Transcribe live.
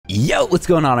Yo, what's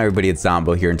going on everybody? It's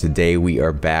Zombo here, and today we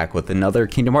are back with another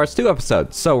Kingdom Hearts 2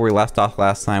 episode. So we left off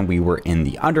last time, we were in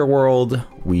the underworld.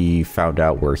 We found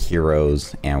out we're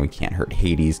heroes and we can't hurt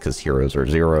Hades because heroes are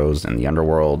zeros in the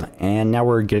underworld. And now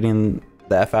we're getting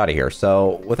the F out of here.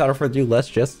 So without further ado, let's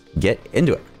just get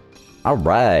into it. All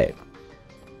right.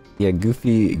 Yeah,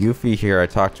 Goofy here, I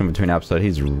talked to him between episodes.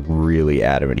 He's really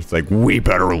adamant. He's like, we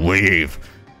better leave.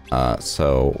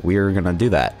 So we're gonna do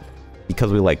that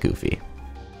because we like Goofy.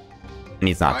 And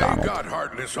he's not Donald. I got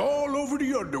Heartless all over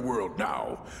the underworld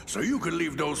now, so you can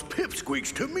leave those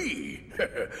pipsqueaks to me.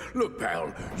 Look,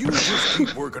 pal, you just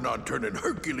keep working on turning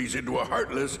Hercules into a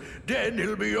Heartless, then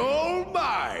he'll be all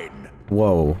mine.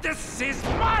 Whoa. This is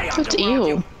my That's underworld,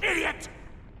 you idiot.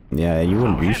 Yeah, you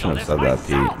shouldn't have said that,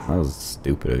 Pete. That was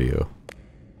stupid of you.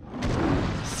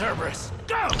 Cerberus,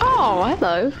 go! Oh,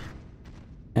 hello.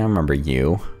 I remember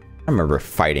you. I remember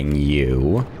fighting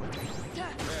you.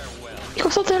 You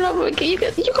got something up, you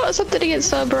got something against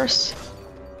Cerberus.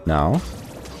 No.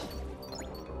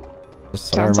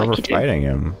 Just I Sounds like remember you do. fighting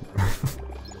him.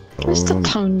 What's the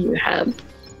tone you had?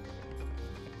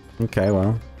 Okay,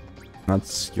 well,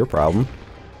 that's your problem.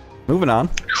 Moving on.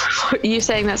 Are you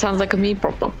saying that sounds like a me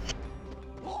problem?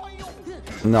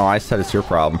 No, I said it's your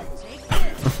problem.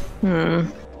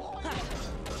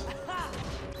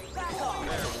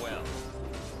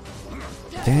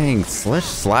 Dang,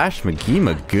 slash McGee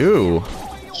Magoo.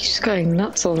 He's just going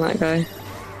nuts on that guy.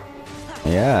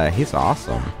 Yeah, he's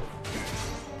awesome.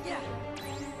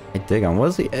 I dig him. What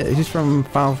is he? He's from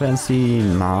Final Fantasy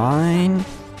 9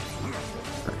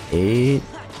 or 8.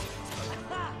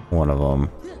 One of them.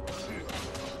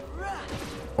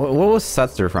 What was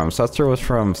Setzer from? Setzer was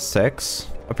from 6.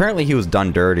 Apparently he was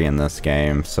done dirty in this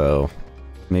game, so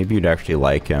maybe you'd actually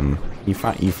like him. You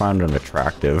found him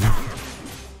attractive.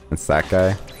 It's that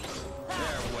guy.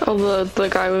 Oh, the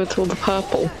guy with all the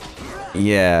purple.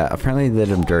 Yeah, apparently they did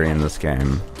him dirty in this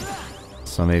game.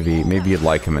 So maybe you'd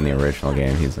like him in the original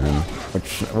game he's in.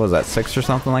 Which, what was that, 6 or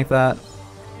something like that?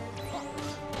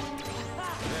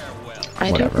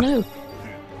 I Whatever. don't know.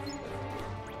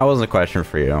 That wasn't a question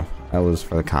for you. That was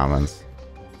for the comments.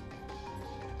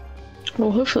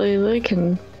 Well, hopefully they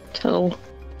can tell,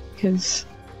 because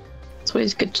it's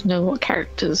always good to know what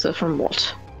characters are from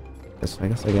what. I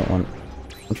guess I get one.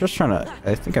 I'm just trying to...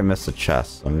 I think I missed a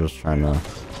chest. I'm just trying to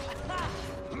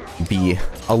be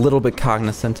a little bit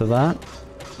cognizant of that.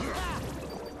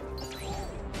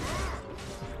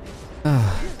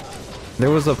 There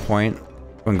was a point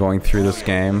when going through this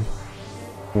game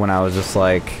when I was just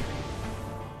like,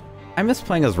 I miss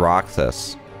playing as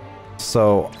Roxas.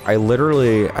 So I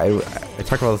literally... I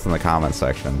talked about this in the comments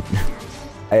section.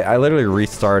 I literally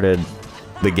restarted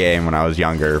the game when I was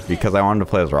younger because I wanted to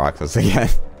play as Roxas again.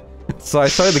 So I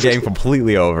started the game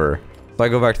completely over. So I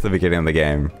go back to the beginning of the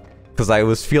game because I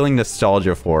was feeling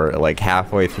nostalgia for it like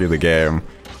halfway through the game.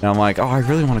 And I'm like, oh, I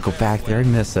really want to go back there. I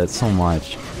miss it so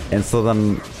much. And so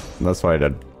then that's what I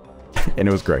did. And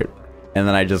it was great. And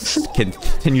then I just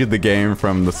continued the game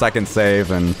from the second save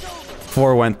and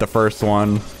forewent the first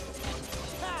one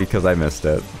because I missed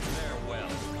it.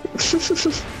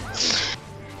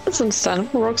 That's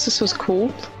understandable. Roxas was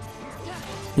cool.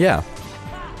 Yeah.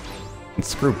 And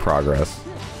screw progress.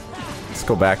 Let's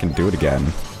go back and do it again.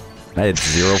 I had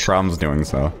zero problems doing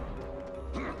so.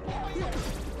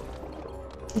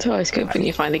 It's always good when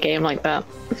you find a game like that.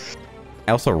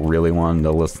 I also really wanted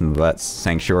to listen to that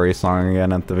Sanctuary song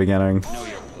again at the beginning.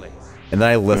 And then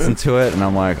I listened to it and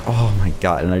I'm like, oh my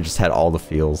god, and I just had all the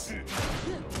feels.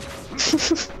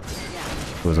 It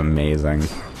was amazing.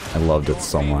 I loved it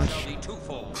so much.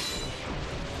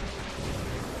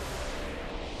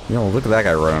 Yo, look at that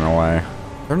guy running away.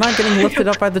 They're not getting lifted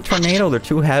up by the tornado. They're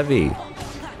too heavy.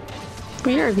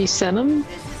 Where have you seen them?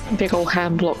 Big old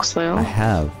hand blocks they I are.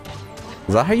 have.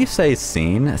 Is that how you say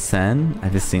seen? Sen?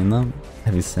 Have you seen them?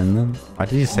 Have you seen them? Why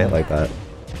did you say it like that?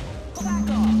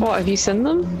 What, have you seen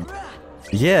them?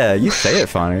 Yeah, you say it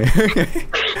funny.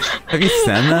 Have you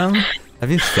seen them?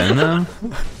 Have you seen them?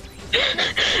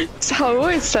 That's how I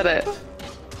always said it.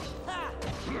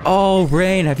 Oh,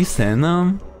 Raine, have you seen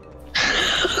them?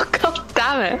 God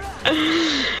damn it.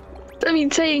 I mean,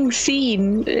 saying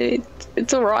seen,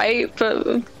 it's alright, but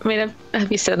I mean,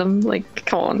 have you seen them? Like,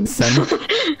 come on. Send them?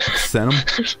 Send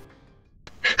them?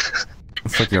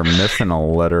 It's like you're missing a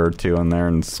letter or two in there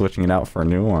and switching it out for a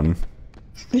new one.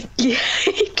 Yeah,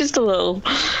 just a little.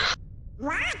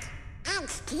 What?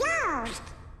 It's closed.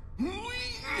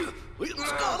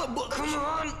 It's got a book. Come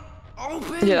on,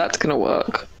 open. Yeah, that's gonna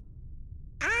work.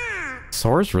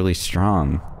 Sora's really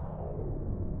strong.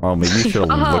 Well, maybe you should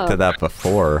have looked at that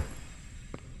before.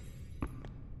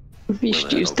 You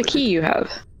should use the key you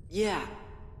have. Yeah,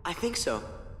 I think so.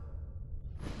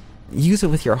 Use it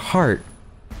with your heart.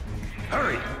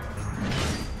 Hurry!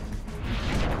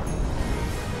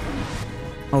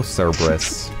 Oh,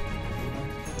 Cerberus.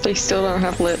 They still don't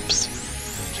have lips.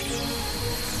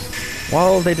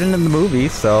 Well, they didn't in the movie,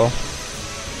 so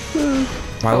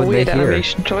why would weird they hear?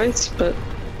 animation choice, but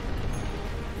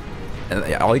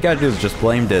All you gotta do is just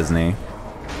blame Disney.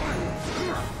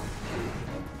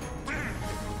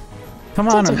 Come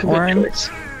on, it's a good Orin. choice.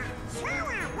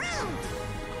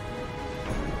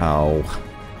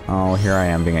 Oh, here I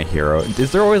am being a hero.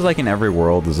 Is there always, like, in every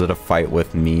world, is it a fight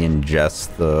with me and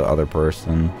just the other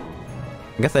person?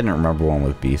 I guess I didn't remember one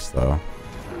with Beast, though.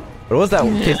 But it was that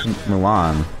case in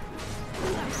Mulan.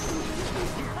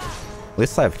 At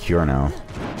least I have Cure now.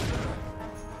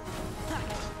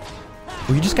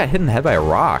 Oh, you just got hit in the head by a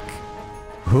rock.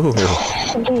 Ooh.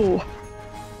 Ooh.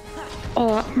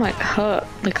 Oh, that might hurt,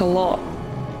 like, a lot.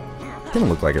 Didn't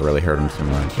look like it really hurt him too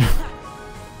much.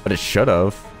 But it should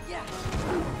have.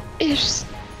 It's...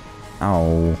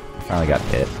 Oh, I finally got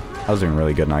hit. I was doing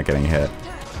really good not getting hit.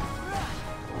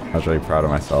 I was really proud of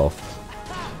myself.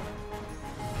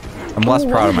 I'm less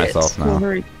proud of myself now.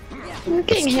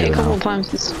 Getting hit a couple of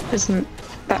times isn't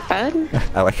that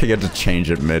bad. I like to get to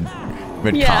change it mid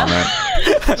comment.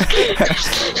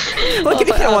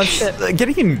 Like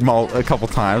getting hit a couple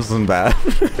times isn't bad.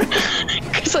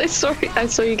 Because I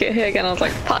saw you get hit again. I was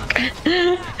like, fuck.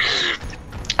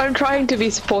 I'm trying to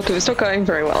be supportive. It's not going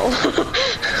very well.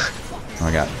 Oh,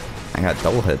 I got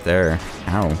double hit there.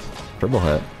 Ow, triple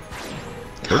hit.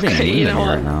 They're being mean to me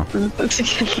right now.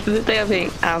 They are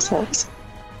being assholes.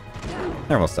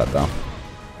 They're almost dead though.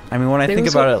 I mean, when I think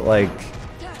about it, like,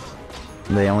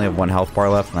 they only have one health bar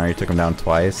left, and I already took him down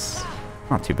twice.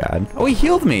 Not too bad. Oh, he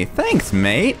healed me. Thanks,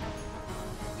 mate.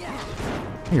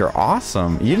 You're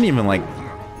awesome. You didn't even, like,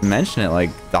 mention it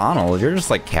like Donald. You're just,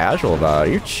 like, casual about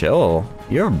it. You're chill.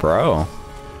 You're a bro.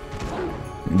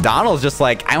 Donald's just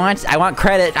like, I want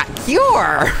credit.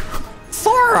 Cure.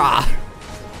 Sora.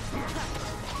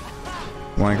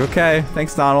 I'm like, okay,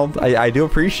 thanks, Donald. I do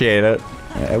appreciate it.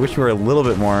 I wish you were a little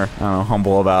bit more, I don't know,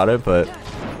 humble about it, but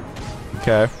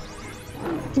okay.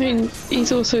 I mean,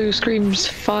 he's also screams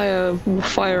fire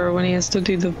when he has to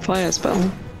do the fire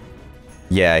spell.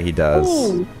 Yeah, he does.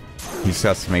 Ooh. He just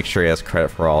has to make sure he has credit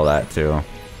for all that, too. God,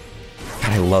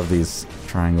 I love these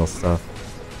triangle stuff.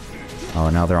 Oh,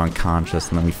 now they're unconscious,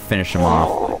 and then we finish them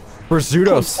off.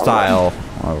 Rizzuto style.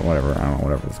 Or whatever, I don't know,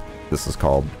 whatever this is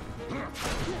called.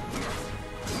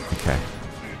 Okay.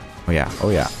 Oh yeah, oh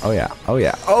yeah, oh yeah, oh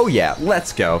yeah, oh yeah,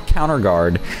 let's go. Counter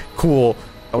guard. Cool.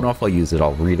 I don't know if I'll use it,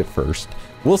 I'll read it first.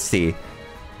 We'll see.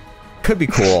 Could be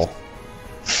cool.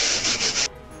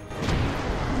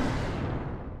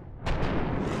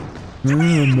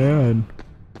 Oh man.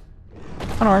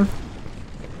 Come on.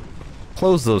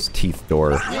 Close those teeth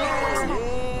door.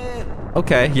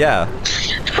 Okay, yeah.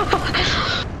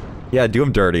 Yeah, do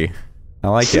him dirty. I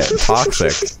like it.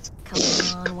 Toxic.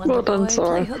 Come on, Well done, boy,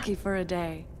 Sora. play hooky for a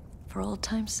day, for old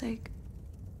time's sake.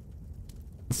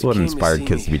 This is what inspired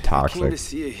kids to be I came toxic. to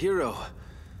see a hero.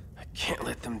 I can't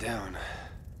let them down.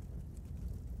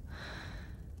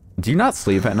 Do you not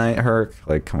sleep at night, Herc?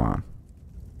 Like, come on.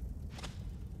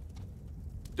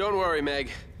 Don't worry, Meg.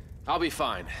 I'll be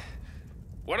fine.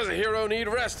 What does a hero need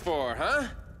rest for, huh?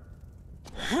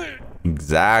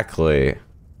 Exactly.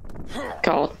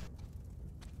 God.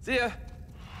 See ya.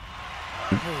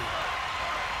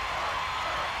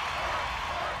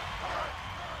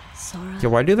 Sora, Yeah,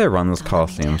 why do they run this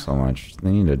Coliseum so much?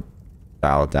 They need to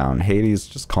dial it down. Hades,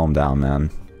 just calm down, man.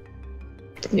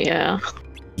 Yeah.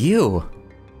 You?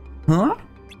 Huh?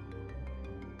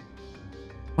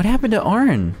 What happened to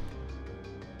Arn?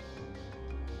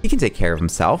 He can take care of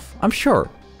himself, I'm sure.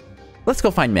 Let's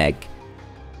go find Meg.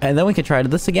 And then we can try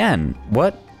this again.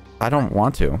 What? I don't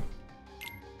want to.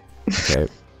 Okay.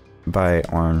 Bye,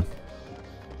 Arn.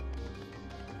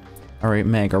 Alright,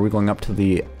 Meg, are we going up to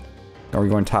the... Are we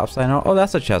going topside now? Oh,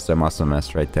 that's a chest I must have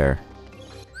missed right there.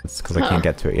 It's because I can't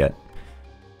get to it yet.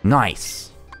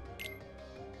 Nice!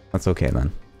 That's okay,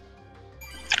 then.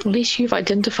 At least you've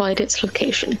identified its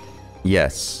location.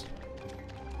 Yes.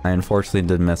 I unfortunately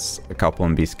did miss a couple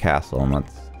in Beast Castle, and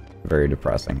that's very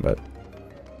depressing, but...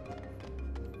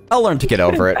 I'll learn to get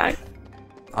over it.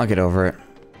 I'll get over it.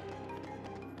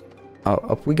 Oh,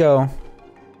 up we go.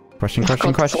 Question,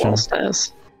 question, question.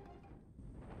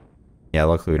 Yeah,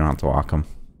 luckily we don't have to walk them.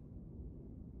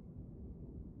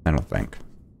 I don't think.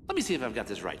 Let me see if I've got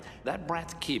this right. That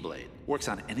brat's keyblade works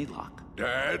on any lock.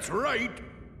 That's right.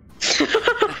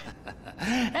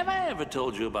 Have I ever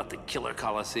told you about the killer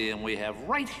coliseum we have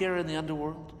right here in the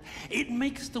underworld? It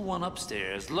makes the one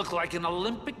upstairs look like an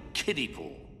Olympic kiddie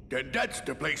pool. Then that's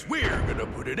the place we're gonna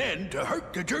put an end to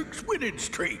Hurt the Jerk's winning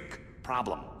streak.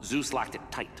 Problem, Zeus locked it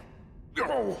tight.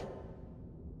 Oh.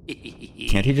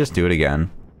 Can't he just do it again?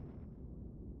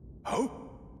 Oh?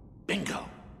 Bingo.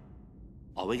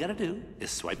 All we gotta do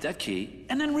is swipe that key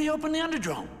and then reopen the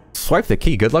Underdrome. Swipe the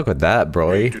key. Good luck with that,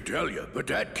 broy. To tell you, but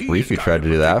that key Riku is tried to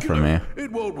do that for me.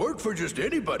 It won't work for just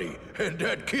anybody, and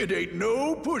that kid ain't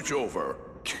no pushover.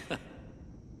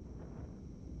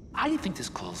 I think this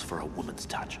calls for a woman's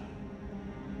touch.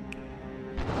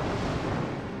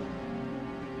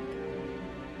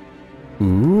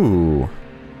 Ooh.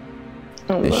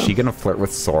 Is she gonna flirt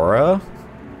with Sora?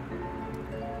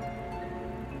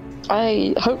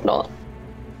 I hope not.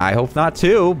 I hope not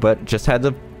too, but just had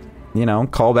to, you know,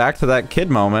 call back to that kid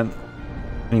moment.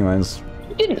 Anyways.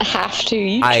 You didn't have to.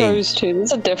 You chose to.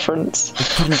 There's a difference.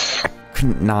 I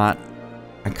couldn't not.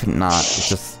 It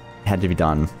just had to be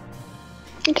done.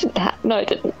 You didn't have. No, it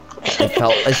didn't.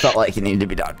 It felt like it needed to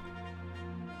be done.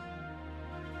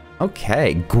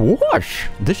 Okay, gosh,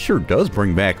 this sure does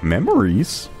bring back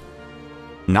memories.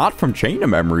 Not from Chain of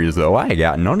Memories though. I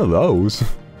got none of those.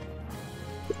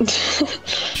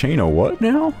 Chain of what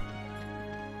now?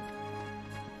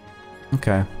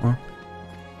 Okay, well,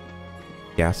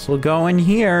 guess we'll go in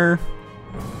here.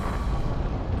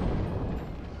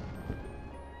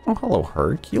 Oh, hello,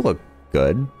 Herc. You look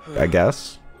good, I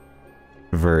guess.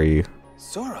 Very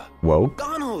Sora, woke.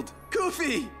 Donald,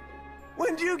 Goofy,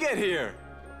 when'd you get here?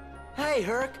 Hey,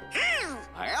 Herc.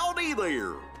 Howdy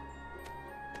there.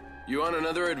 You on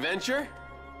another adventure?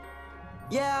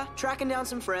 Yeah, tracking down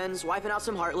some friends, wiping out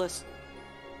some heartless.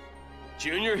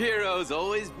 Junior hero's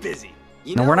always busy.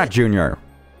 No, we're not Junior.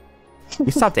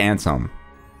 We stopped Ansem.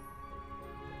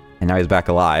 And now he's back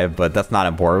alive, but that's not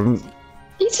important.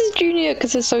 He's a junior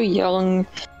because they're so young.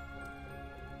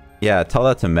 Yeah, tell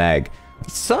that to Meg.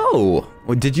 So,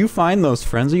 did you find those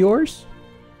friends of yours?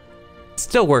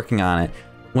 Still working on it.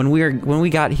 When we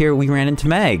got here, we ran into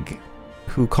Meg,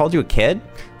 who called you a kid.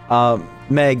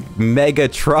 Meg, mega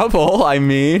trouble. I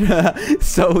mean,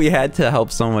 so we had to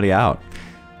help somebody out.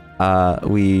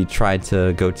 We tried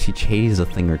to go teach Hades a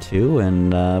thing or two,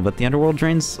 and but the underworld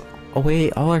drains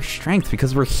away all our strength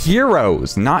because we're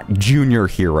heroes, not junior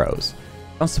heroes.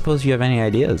 I don't suppose you have any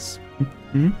ideas.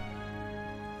 Hmm?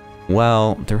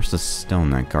 Well, there's a stone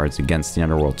that guards against the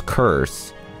underworld's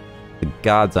curse. The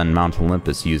gods on Mount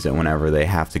Olympus use it whenever they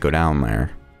have to go down there.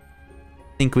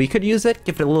 Think we could use it?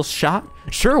 Give it a little shot?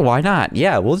 Sure, why not?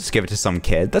 Yeah, we'll just give it to some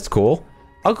kid. That's cool.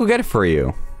 I'll go get it for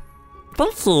you.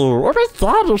 Thank you. Oh my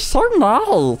god, you're so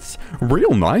nice.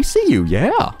 Real nice of you,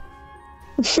 yeah.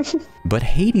 But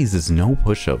Hades is no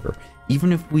pushover.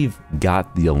 Even if we've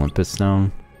got the Olympus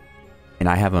stone, and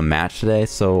I have a match today,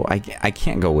 so I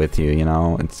can't go with you, you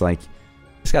know? It's like, you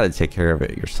just gotta take care of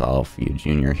it yourself, you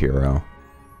junior hero.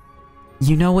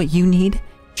 You know what you need?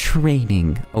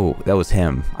 Training. Oh, that was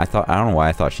him. I don't know why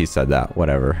I thought she said that.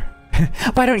 Whatever.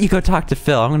 Why don't you go talk to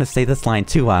Phil? I'm gonna say this line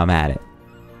too while I'm at it.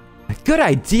 Good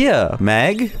idea,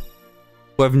 Meg.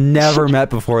 Who I've never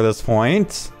met before this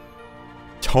point.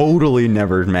 Totally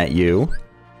never met you.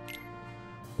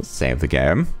 Let's save the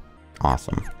game.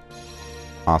 Awesome.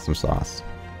 Awesome sauce.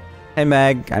 Hey,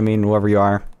 Meg. I mean, whoever you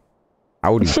are.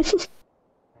 Howdy.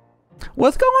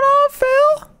 What's going on,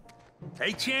 Phil?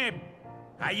 Hey, champ.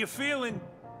 How you feeling?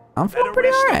 I'm feeling pretty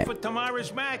alright. For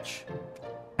tomorrow's match.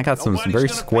 I got some very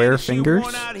square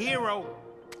fingers. Hero.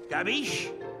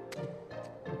 Gabish?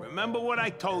 Remember what I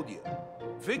told you.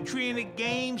 Victory in the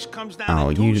games comes down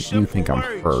to two simple you think I'm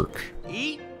words. Herc.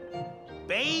 Eat,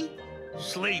 bathe,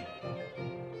 sleep.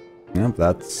 Yep,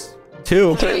 that's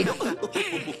 2.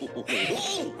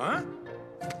 Huh?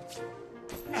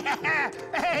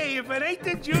 Hey, if it ain't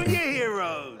the junior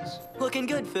heroes. Looking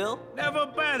good, Phil. Never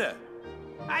better.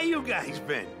 How you guys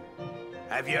been?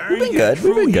 Have you earned We've your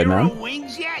true been good, hero man.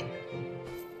 wings yet?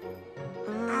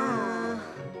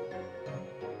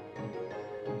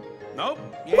 Nope,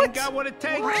 you ain't got what it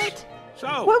takes. What?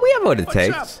 So, Well, we have what it what's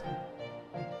takes. up?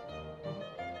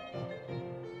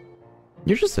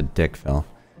 You're just a dick, Phil.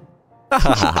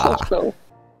 Also,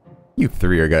 You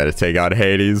 3 are gonna take out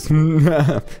Hades.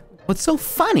 What's so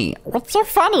funny? What's so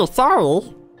funny?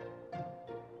 Sorry.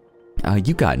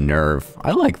 You got nerve.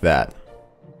 I like that.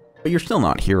 But you're still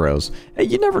not heroes. Hey,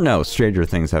 you never know. Stranger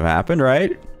things have happened,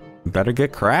 right? Better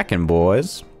get cracking,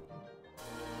 boys.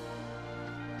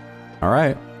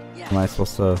 Alright. Am I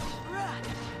supposed to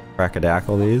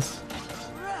crack-a-dackle these?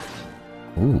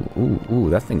 Ooh,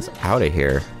 that thing's out of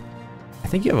here. I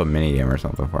think you have a minigame or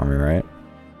something for me, right?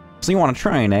 So you want to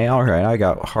train, eh? Alright, I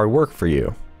got hard work for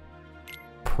you.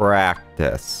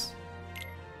 Practice.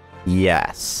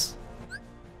 Yes.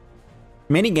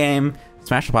 Minigame.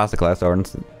 Smash the plastic glass door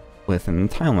with an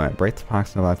time limit. Break the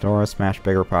plastic glass door, smash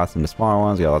bigger pots into smaller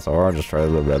ones, yellow or just try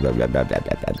blah blah blah blah blah blah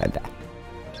blah blah blah.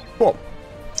 Cool.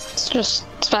 Let's just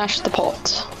smash the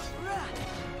pot.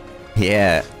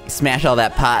 Yeah. Smash all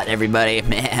that pot, everybody.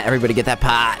 Man, everybody get that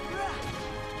pot.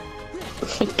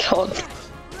 Oh my god.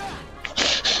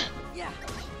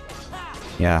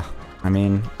 Yeah. I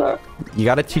mean, you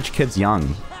gotta teach kids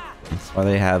young. That's why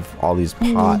they have all these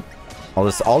pot.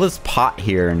 All this pot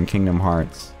here in Kingdom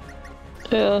Hearts.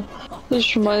 Yeah,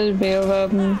 this reminded me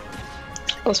of I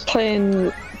was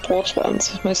playing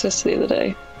Borderlands with my sister the other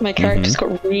day. My character's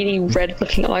got really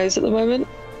red-looking eyes at the moment,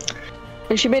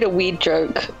 and she made a weed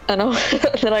joke, and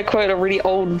then I quoted a really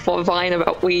old vine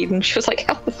about weed, and she was like,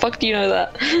 "How the fuck do you know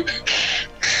that?"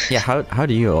 Yeah, how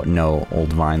do you know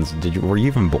old vines? Were you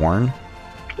even born?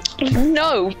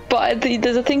 No, but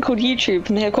there's a thing called YouTube,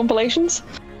 and they have compilations.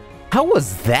 How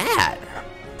was that?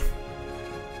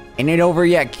 Ain't it over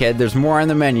yet, kid? There's more on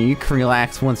the menu. You can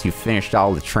relax once you've finished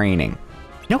all the training.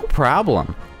 No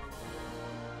problem.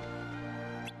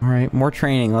 Alright, more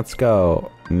training. Let's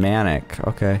go. Manic.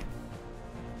 Okay.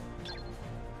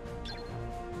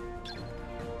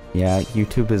 Yeah,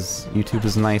 YouTube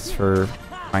is nice for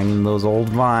finding those old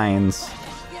vines.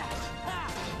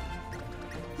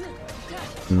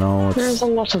 No, there's a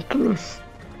lot of them.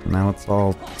 Now it's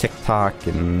all TikTok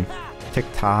and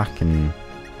TikTok and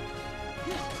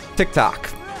TikTok.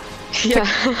 Yeah.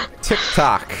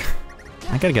 TikTok.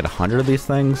 I gotta get 100 of these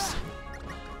things.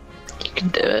 You can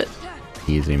do it.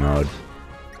 Easy mode.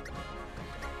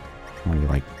 I'm only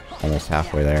like almost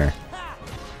halfway there.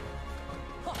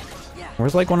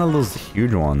 Where's like one of those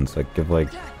huge ones that give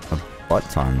like a butt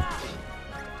ton?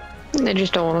 They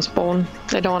just don't want to spawn.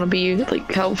 They don't want to be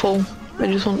like helpful.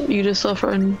 They just want you to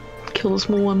suffer and kill the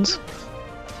small ones.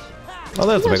 Oh,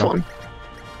 that's a big one.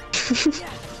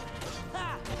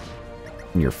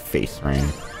 In your face, Raine.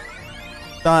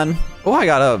 Done. Oh, I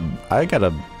got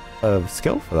a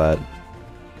skill for that.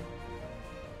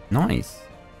 Nice.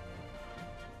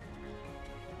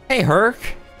 Hey, Herc.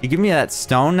 You give me that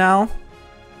stone now?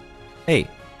 Hey,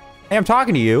 I'm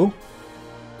talking to you.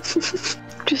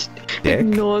 Just Dick.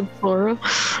 ignored Sora.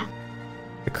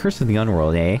 The curse of the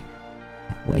underworld, eh?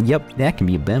 Well, yep, that can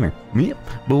be a bummer. Yep.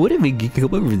 But what if we go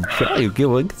over and try to get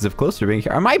one step closer to being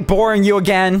here? Am I boring you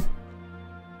again?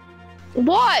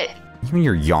 What? Even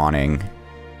you're yawning.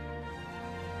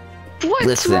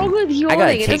 What's wrong with yawning? I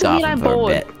gotta It take doesn't off mean I'm for a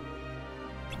bored. bit.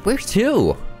 Where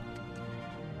to?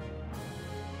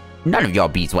 None of y'all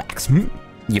beeswax.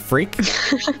 You freak.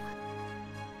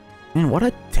 Man, what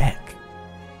a dick.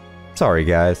 Sorry,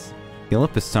 guys. The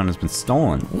Olympus Stone has been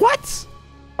stolen. What?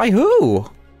 By who?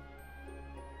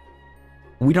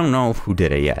 We don't know who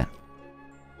did it yet.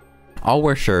 All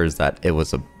we're sure is that it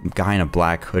was a guy in a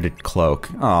black hooded cloak.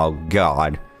 Oh,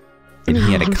 God. And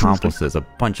he had accomplices, a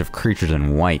bunch of creatures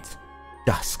in white.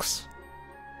 Dusks.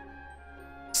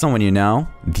 Someone you know?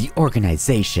 The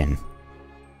organization.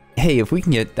 Hey, if we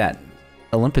can get that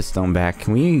Olympus Stone back,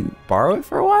 can we borrow it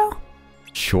for a while?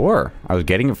 Sure. I was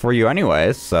getting it for you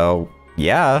anyways, so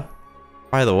yeah.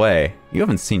 By the way, you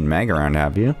haven't seen Meg around,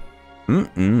 have you?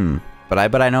 But I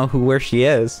bet I know where she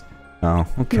is. Oh,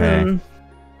 okay.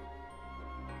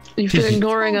 You've been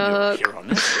ignoring her.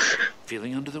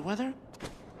 Feeling under the weather?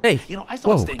 Hey, you know, I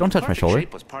thought whoa, don't touch my shoulder.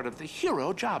 Shape was part of the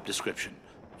hero job description.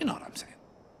 You know what I'm saying.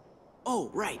 Oh,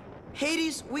 right.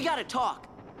 Hades, we gotta talk.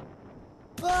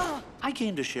 I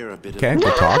came to share a bit of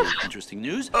interesting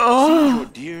news. Oh, your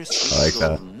dear sweet I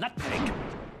like that. Nutmeg.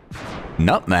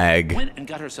 Nutmeg? Went and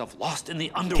got herself lost in the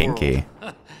underworld. Kinky.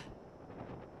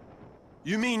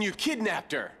 You mean you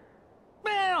kidnapped her?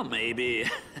 Well, maybe.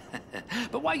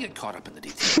 But why get caught up in the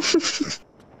details?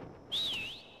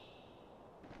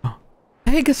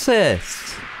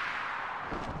 Pegasus!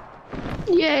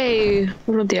 Yay!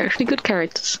 One of the actually good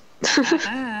characters.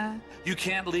 You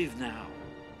can't leave now.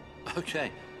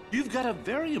 Okay, you've got a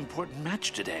very important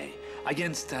match today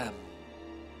against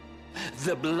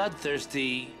the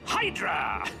bloodthirsty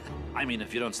Hydra. I mean,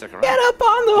 if you don't stick around, get up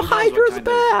on the Hydra's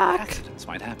back. Accidents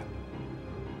might happen.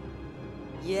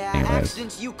 Yeah, Anyways.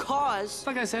 accidents you cause.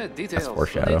 Like I said, details. That's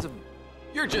foreshadow.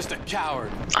 You're just a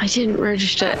coward. I didn't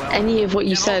register any of what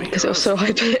you said because it was so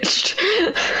high pitched.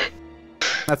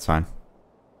 That's fine.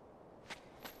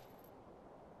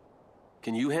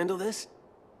 Can you handle this?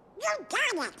 You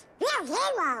got it. We're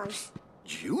heroes.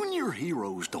 You and your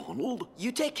heroes, Donald.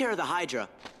 You take care of the Hydra.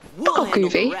 We'll Oh, handle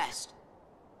Goofy. the rest.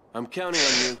 I'm counting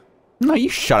on you. No, you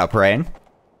shut up, Raine.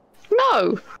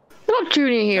 No, They're not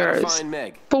junior Gotta heroes. find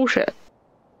Meg. Bullshit.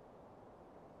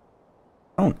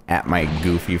 Don't at my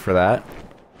Goofy for that.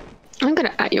 I'm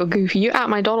gonna at your Goofy. You at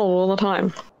my Donald all the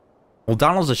time. Well,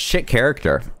 Donald's a shit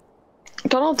character.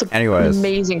 Donald's an Anyways.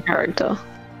 amazing character.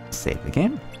 Save the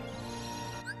game.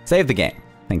 Save the game.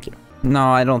 Thank you. No,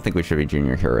 I don't think we should be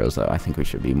junior heroes, though. I think we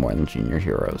should be more than junior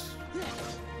heroes.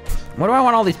 What do I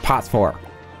want all these pots for?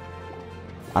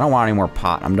 I don't want any more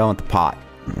pot. I'm done with the pot.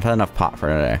 I've had enough pot for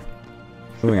today.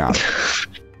 Moving on.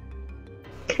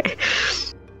 Okay.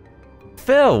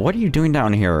 Phil, what are you doing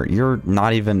down here? You're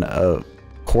not even a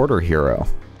quarter hero.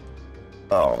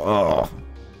 Oh.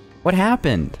 What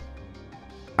happened?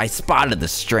 I spotted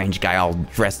this strange guy all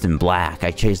dressed in black.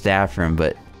 I chased after him,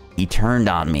 but he turned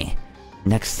on me.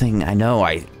 Next thing I know,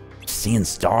 I'm seeing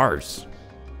stars.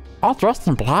 All dressed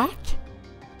in black?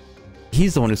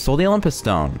 He's the one who stole the Olympus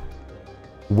Stone.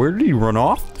 Where did he run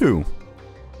off to?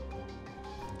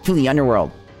 To the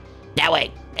underworld. That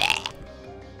way.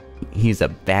 He's a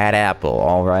bad apple,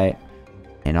 alright?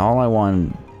 And all I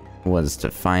wanted was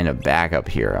to find a backup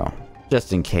hero.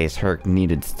 Just in case Herc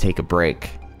needed to take a break.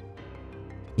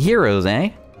 Heroes, eh?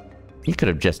 You could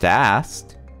have just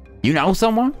asked. You know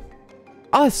someone?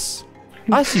 Us,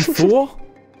 you fool.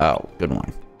 Oh, good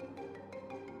one.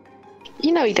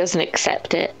 You know he doesn't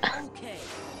accept it.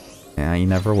 Yeah, you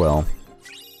never will.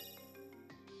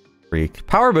 Freak.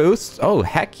 Power boost? Oh,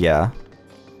 heck yeah.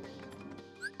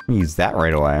 Use that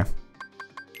right away.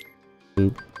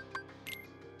 Boop.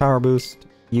 Power boost.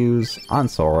 Use on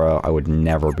Sora. I would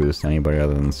never boost anybody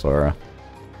other than Sora.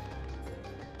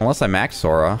 Unless I max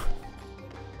Sora.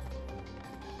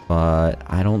 But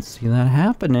I don't see that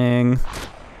happening.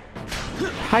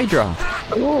 Hydra.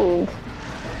 Ooh.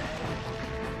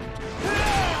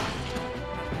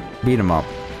 Beat him up.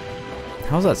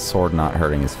 How's that sword not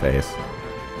hurting his face?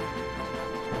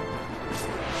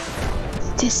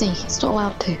 Disney, he's not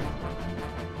allowed to.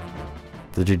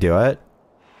 Did you do it?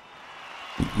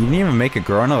 You didn't even make it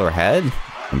grow another head?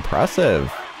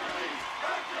 Impressive.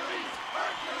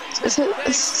 Is it?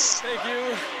 Thank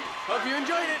you. Hope you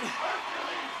enjoyed it.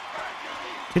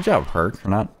 Good job, Herc, for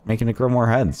not making it grow more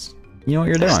heads. You know what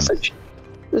you're doing.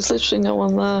 There's literally no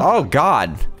one there. Oh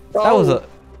God,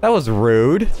 that was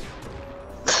rude.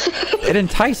 It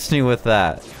enticed me with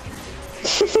that.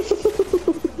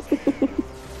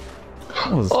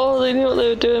 Oh, they knew what they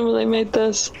were doing when they made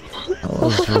this. That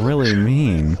was really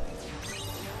mean.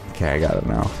 Okay, I got it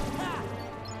now.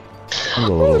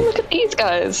 Oh, look at these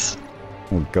guys.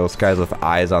 Little ghost guys with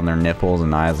eyes on their nipples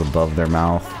and eyes above their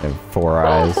mouth. They have 4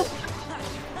 eyes.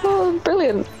 Oh,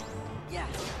 brilliant.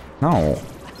 No.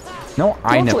 No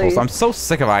eye nipples. I'm so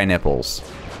sick of eye nipples.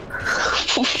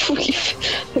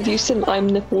 Have you seen eye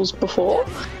nipples before?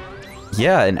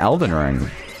 Yeah, in Elden Ring.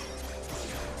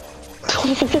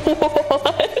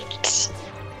 What?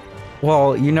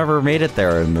 Well, you never made it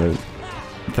there in the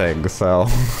thing, so...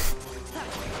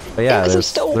 But yeah,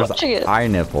 there's eye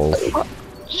nipples.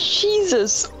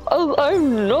 Jesus. Oh,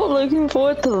 I'm not looking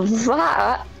forward to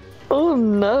that. Oh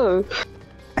no.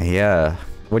 Yeah.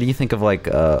 What do you think of like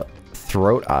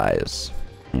throat eyes?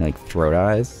 You like throat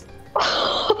eyes?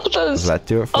 Does that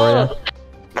do it for you?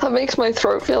 That makes my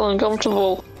throat feel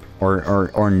uncomfortable.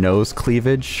 Or nose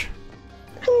cleavage?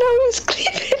 Nose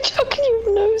cleavage? How can you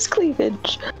have nose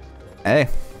cleavage? Hey,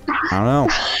 I don't know.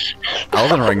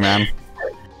 Elden Ring, man.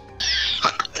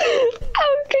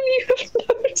 How can you have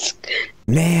nose?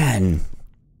 Man,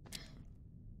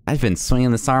 I've been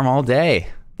swinging this arm all day.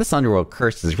 This underworld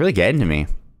curse is really getting to me.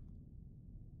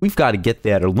 We've got to get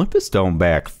that Olympus Stone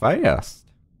back fast.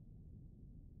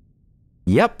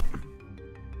 Yep.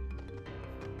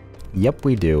 Yep,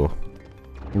 we do.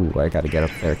 Ooh, I gotta get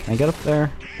up there. Can I get up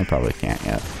there? I probably can't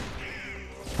yet.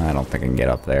 I don't think I can get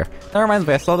up there. That reminds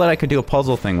me, I saw that I could do a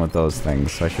puzzle thing with those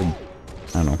things, so I should,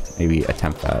 I don't know, maybe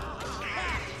attempt that.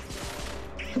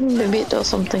 Maybe it does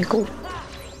something cool.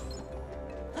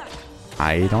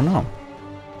 I don't know.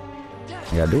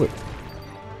 I gotta do it.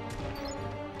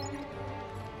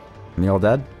 Are you all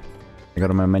dead? I go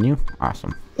to my menu?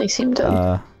 Awesome. They seem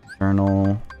dead.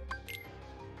 Journal.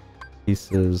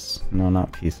 Pieces. No,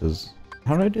 not pieces.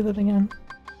 How do I do that again?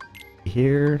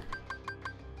 Here.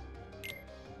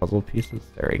 Puzzle pieces.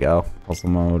 There we go. Puzzle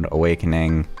mode.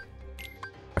 Awakening.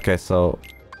 Okay, so...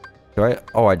 Do I...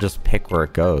 Oh, I just pick where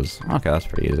it goes. Okay, that's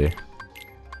pretty easy.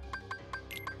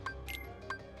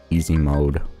 Easy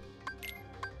mode.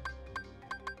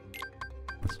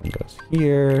 This one goes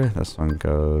here. This one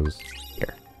goes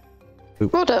here.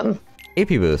 Oop. Well done. AP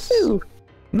boost. Ooh.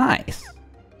 Nice.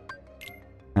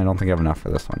 I don't think I have enough for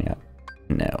this one yet.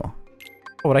 No.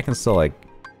 Oh, but I can still, like,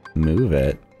 move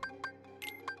it.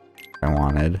 If I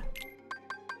wanted.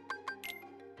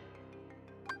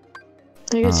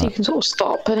 I guess you can sort of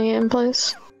start putting it in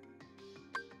place.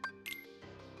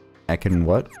 I can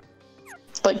what?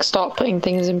 Like, start putting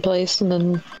things in place and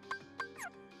then...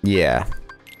 Yeah.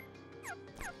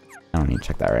 I don't need to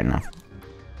check that right now.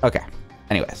 Okay.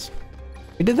 Anyways.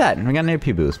 We did that, and we got an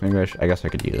AP boost. Maybe I guess I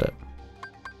could use it.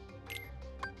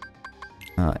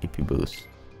 AP boost.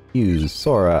 Use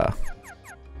Sora.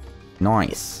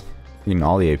 Nice. Getting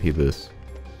all the AP boosts.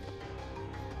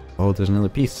 Oh, there's another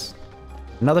piece.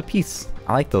 Another piece.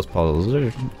 I like those puzzles.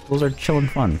 Those are chill and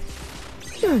fun.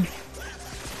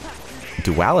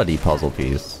 Duality puzzle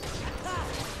piece.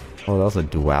 Oh, that was a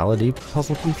duality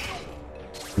puzzle piece?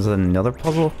 Is that another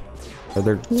puzzle? Are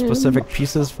there specific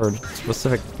pieces for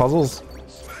specific puzzles?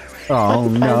 Oh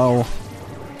no.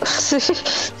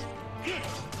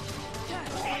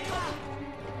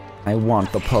 I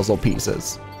want the puzzle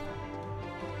pieces.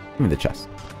 Give me the chest.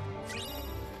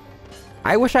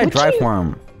 I wish I'd drive for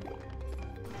him.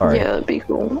 Right. Yeah, that'd be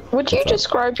cool. Would you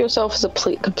describe yourself as a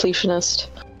completionist?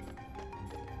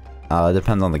 It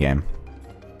depends on the game.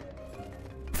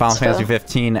 Final Fantasy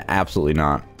 15, absolutely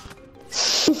not.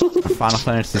 Final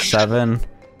Fantasy 7.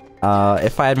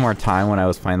 If I had more time when I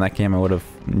was playing that game, I would have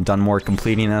done more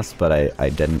completiness, but I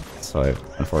didn't, so I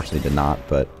unfortunately did not.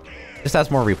 But it just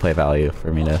has more replay value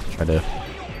for me to try to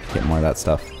get more of that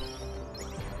stuff.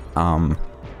 But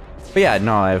yeah,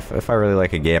 no, if I really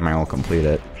like a game, I will complete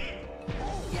it.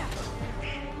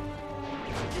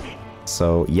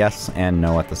 So yes and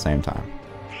no at the same time.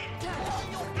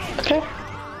 Okay.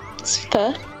 It's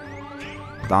fair.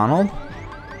 Donald?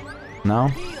 No?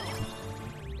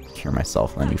 Cure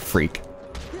myself then, you freak.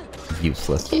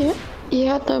 Useless. Yeah, you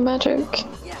had no magic.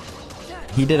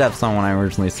 He did have some when I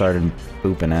originally started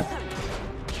booping it.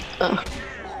 Oh.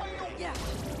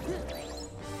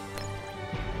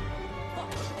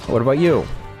 What about you?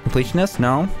 Completionist?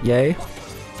 No? Yay?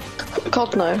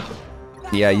 God, no.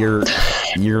 Yeah, you're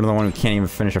the one who can't even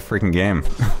finish a freaking game.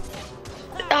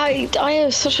 I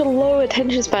have such a low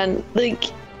attention span. Like,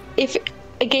 if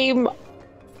a game,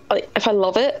 if I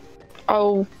love it,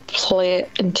 I'll play it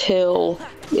until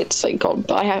it's like gone.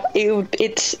 But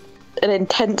it's an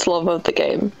intense love of the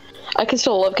game. I can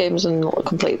still love games and not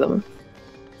complete them.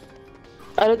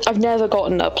 I've never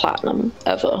gotten a platinum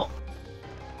ever.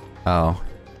 Oh,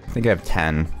 I think I have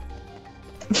 10.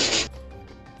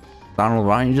 Donald,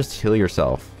 why don't you just heal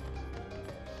yourself?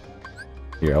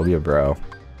 Here, I'll be a bro.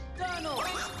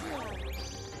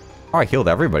 Oh, I healed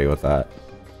everybody with that.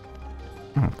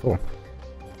 Oh, cool.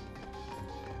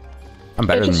 I'm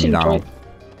better than you, Donald.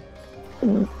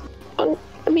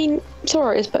 I mean,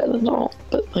 Sora is better than Donald,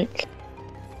 but like,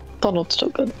 Donald's still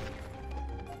good.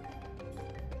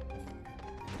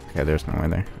 Okay, there's no way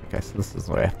there. Okay, so this is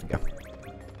the way I have to go.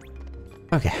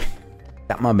 Okay,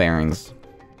 got my bearings.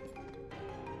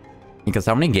 Because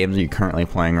how many games are you currently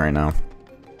playing right now?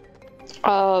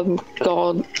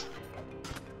 God.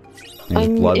 There's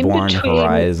Bloodborne,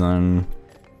 Horizon,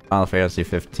 Final Fantasy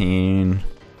 15.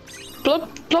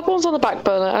 Bloodborne's on the back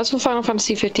burner. As for Final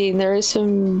Fantasy 15, there is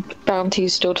some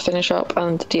bounties still to finish up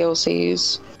and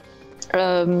DLCs.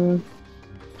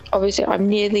 Obviously, I'm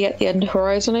nearly at the end of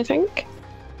Horizon, I think.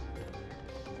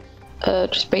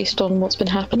 Just based on what's been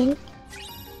happening.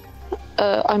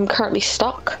 I'm currently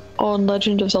stuck on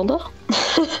Legend of Zelda.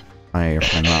 You're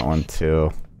playing that one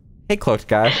too. Hey, cloaked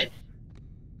guy.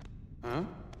 Huh?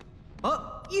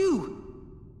 Oh, you!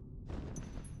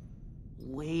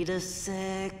 Wait a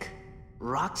sec.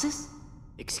 Roxas?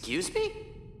 Excuse me?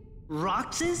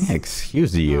 Roxas?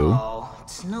 Excuse you. Oh,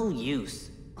 it's no use.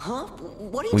 Huh?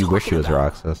 What are you We talking wish he was about?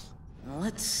 Roxas.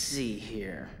 Let's see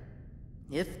here.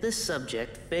 If the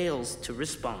subject fails to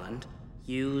respond,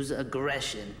 use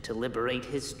aggression to liberate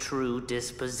his true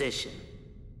disposition.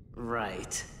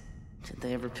 Right. Did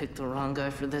they ever pick the wrong guy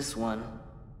for this one?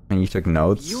 And you took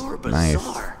notes? You're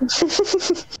bizarre.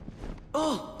 Nice.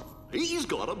 Oh, he's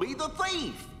gotta be the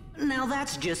thief. Now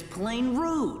that's just plain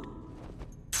rude.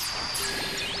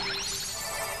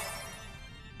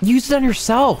 Use it on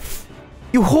yourself!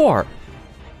 You whore!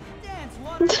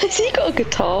 Has he got a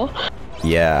guitar?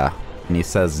 Yeah. And he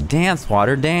says, dance,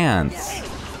 water, dance!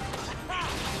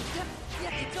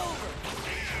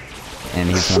 And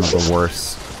he's one of the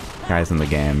worst guys in the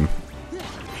game.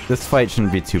 This fight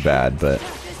shouldn't be too bad, but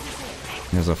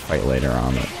there's a fight later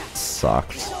on that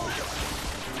sucks.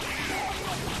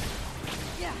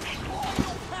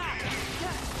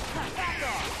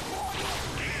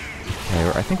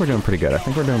 Okay, I think we're doing pretty good. I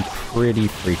think we're doing pretty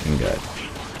freaking good.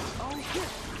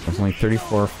 There's only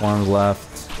 34 forms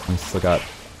left. We still got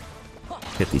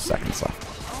 50 seconds left.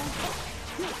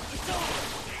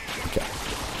 Okay.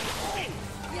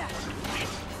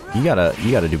 You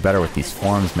gotta do better with these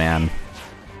forms, man.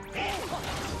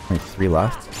 Wait, 3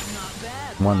 left.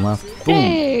 1 left. Boom.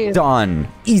 Hey. Done.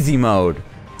 Easy mode.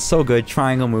 So good.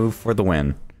 Triangle move for the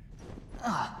win.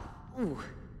 Ooh.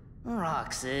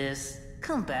 Roxas,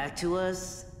 come back to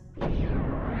us.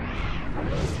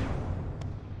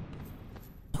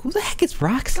 Who the heck is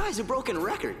Rox? Guy's a broken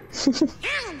record.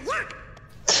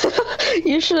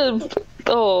 You should have.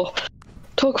 Oh,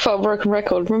 talk about broken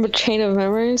record. Remember Chain of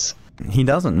Memories? He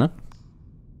doesn't, no?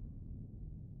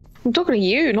 I'm talking to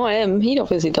you, not him. He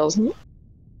obviously doesn't.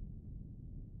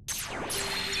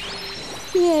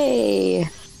 Yay!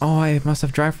 Oh, I must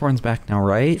have drive forms back now,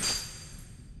 right?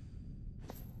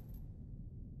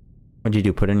 What'd you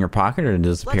do? Put it in your pocket or did it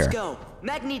disappear? Let's go.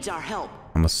 Meg needs our help.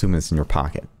 I'm assuming it's in your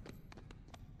pocket.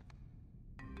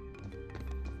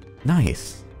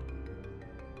 Nice.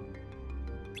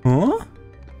 Huh?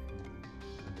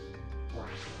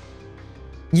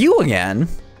 You again?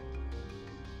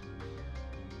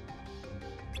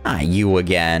 Not you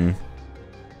again.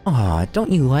 Aw,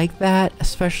 don't you like that?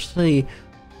 Especially...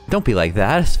 Don't be like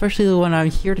that, especially when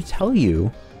I'm here to tell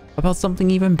you about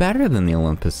something even better than the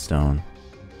Olympus Stone.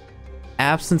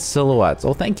 Absent silhouettes.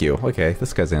 Oh, thank you. Okay,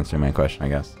 this guy's answering my question, I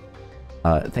guess.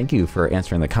 Thank you for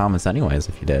answering the comments anyways,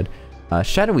 if you did.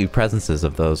 Shadowy presences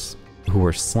of those who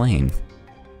were slain.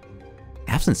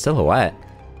 Absent silhouette?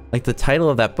 Like the title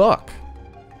of that book.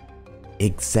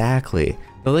 Exactly.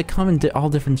 Though they come in all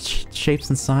different shapes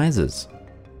and sizes.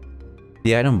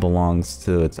 The item belongs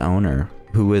to its owner,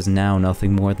 who is now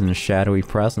nothing more than a shadowy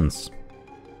presence.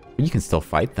 But you can still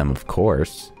fight them, of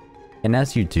course. And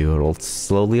as you do, it'll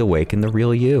slowly awaken the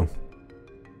real you.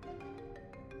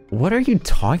 What are you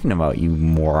talking about, you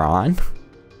moron?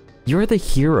 You're the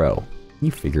hero. You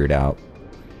figure it out.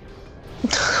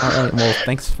 Alright, well,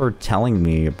 thanks for telling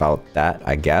me about that,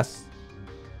 I guess.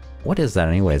 What is that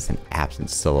anyways, an absent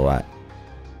silhouette?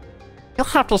 You'll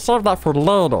have to save that for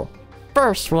later.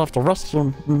 First, we'll have to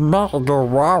rescue Meg.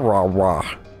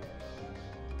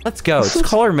 Let's go. Just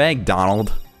call her Meg,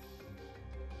 Donald.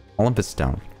 Olympus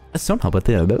Stone. A stone help with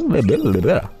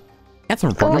the... Answer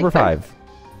report number 5.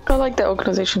 I like that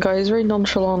organization guy. He's very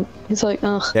nonchalant. He's like,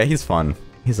 ugh. Yeah, he's fun.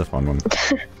 He's a fun one.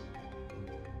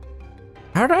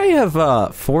 How did I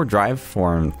have 4 drive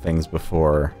form things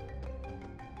before?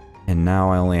 And now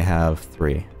I only have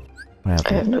 3. What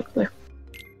happened? I have no clue.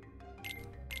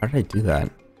 How did I do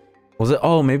that? Was it?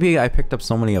 Oh, maybe I picked up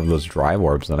so many of those drive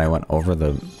orbs that I went over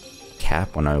the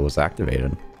cap when I was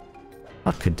activated.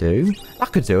 That could do.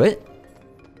 That could do it.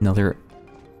 Another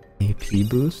AP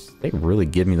boost? They really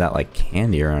give me that like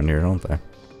candy around here, don't they?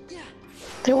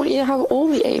 They want you to have all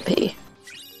the AP.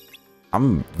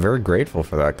 I'm very grateful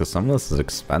for that because some of this is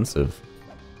expensive.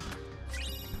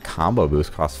 Combo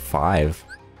boost costs 5.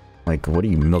 Like, what are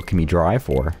you milking me dry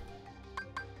for?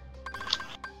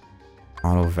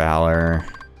 Auto Valor.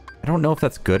 I don't know if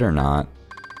that's good or not.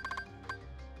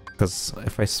 Because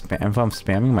if I'm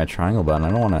spamming my triangle button,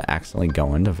 I don't want to accidentally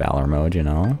go into Valor mode, you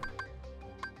know?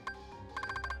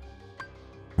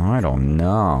 I don't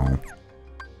know.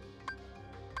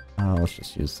 Let's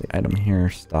just use the item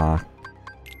here, stock.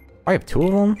 I have 2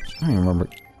 of them? I don't even remember.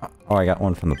 Oh, I got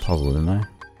one from the puzzle, didn't I?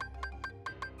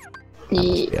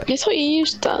 Yeah, I thought you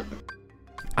used that.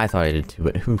 I thought I did too,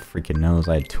 but who freaking knows?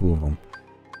 I had 2 of them.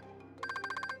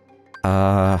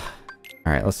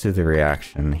 Alright, let's do the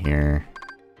reaction here.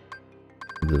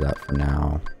 We'll do that for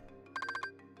now.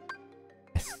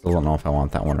 I still don't know if I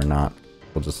want that one or not.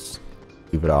 We'll just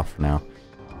leave it off for now.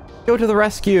 Go to the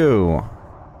rescue!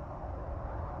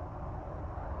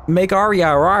 Make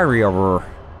Aria.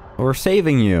 We're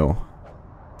saving you.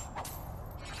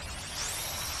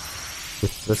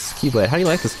 With the ski blade. How do you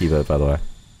like the ski blade, by the way?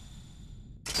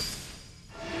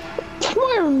 From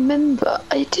what I remember,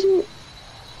 I didn't...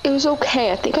 It was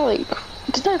okay. I think I like...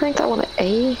 Didn't I rank that one at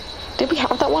A? Did we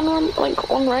have that one on, like,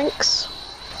 on ranks?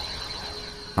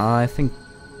 I think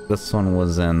this one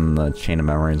was in the Chain of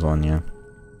Memories one, yeah.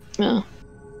 Yeah.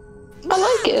 I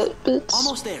like it, but it's...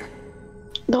 Almost there.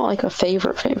 Not like a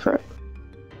favorite.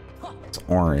 It's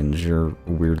orange. You're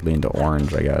weirdly into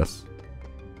orange, I guess.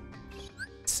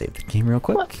 Save the game real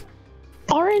quick. What?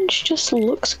 Orange just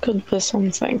looks good for some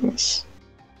things.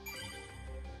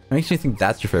 It makes me think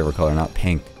that's your favorite color, not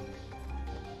pink.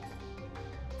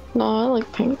 No, I like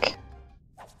pink.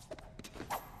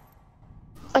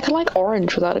 I can like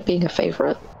orange without it being a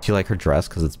favorite. Do you like her dress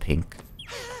because it's pink?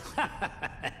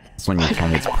 That's when you tell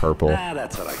me it's purple.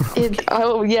 That's what I call it.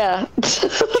 Oh, yeah.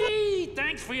 Gee,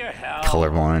 thanks for your help.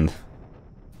 Colorblind.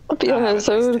 I'll be honest,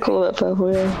 I would call that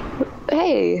purple, yeah.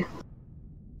 Hey!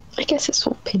 I guess it's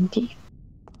all pinky.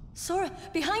 Sora,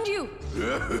 behind you!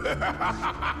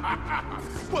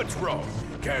 What's wrong?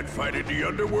 Can't fight in the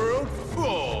underworld?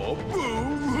 Oh,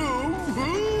 boo-hoo-hoo!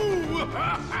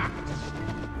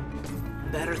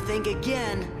 Better think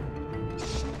again.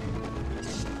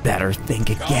 Better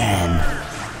think again.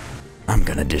 I'm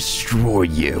gonna destroy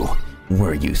you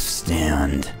where you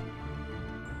stand.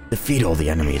 Defeat all the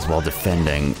enemies while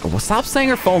defending. Well, stop saying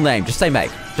her full name. Just say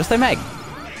Meg. Just say Meg.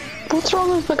 What's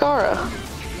wrong with Megara?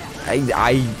 I'm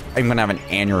gonna have an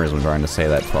aneurysm trying to say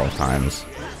that 12 times.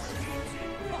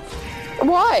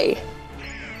 Why?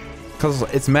 Because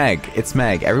it's Meg. It's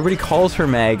Meg. Everybody calls her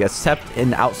Meg except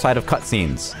in outside of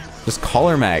cutscenes. Just call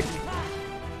her Meg.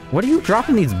 What are you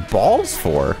dropping these balls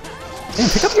for? Man,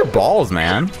 pick up your balls,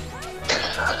 man.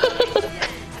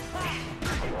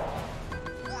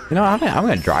 You know, I'm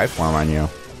gonna drive form on you.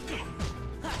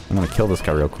 I'm gonna kill this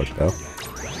guy real quick, though.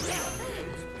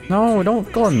 No,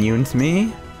 don't go immune to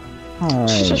me. Oh.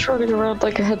 She's just running around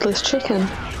like a headless chicken.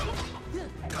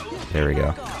 There we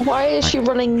go. Why is she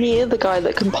running near the guy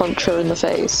that can punch her in the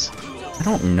face? I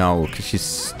don't know, because she's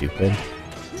stupid.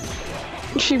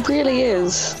 She really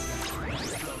is.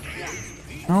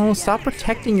 No, stop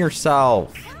protecting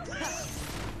yourself.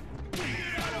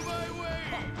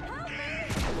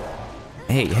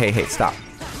 Hey, stop.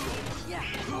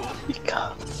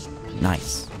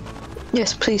 Nice.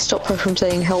 Yes, please stop her from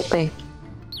saying help me.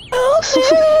 Help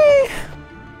me!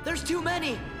 There's too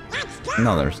many.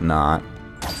 No, there's not.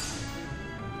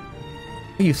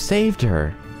 You saved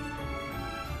her.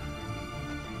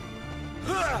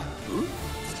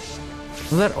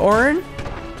 Was that Orin?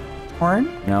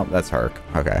 Orin? No, that's Herc.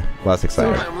 Okay, less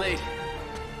excited. I'm late.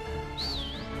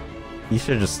 You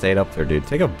should have just stayed up there, dude.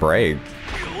 Take a break.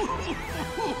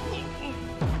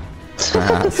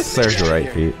 Serves you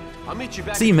right, Pete. I'll meet you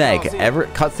back. See Meg.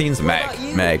 Cutscenes,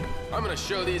 Meg. Meg. I'm gonna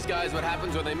show these guys what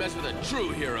happens when they mess with a true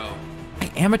hero. I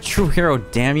am a true hero,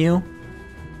 damn you.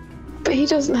 But he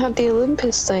doesn't have the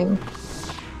Olympus thing.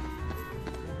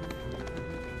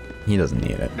 He doesn't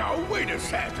need it. Now wait a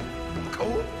sec.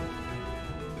 Cool.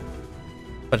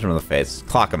 Punch him in the face.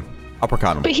 Clock him.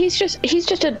 Uppercut him. But he's just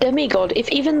a demigod. If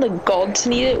even the gods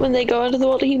need it when they go out of the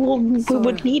water, we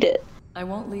would need it. I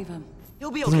won't leave him.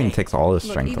 He'll be Doesn't mean okay. he takes all his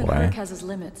Look, strength even away. Herc has his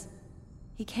limits.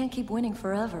 He can't keep winning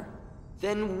forever.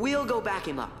 Then we'll go back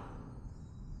him up.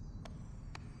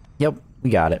 Yep, we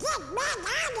got it.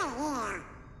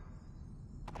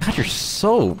 God, you're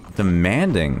so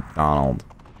demanding, Donald.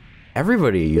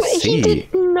 Everybody you see. He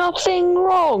did nothing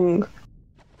wrong.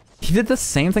 He did the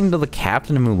same thing to the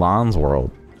captain of Mulan's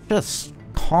world. Just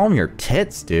calm your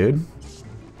tits, dude.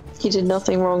 He did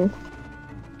nothing wrong.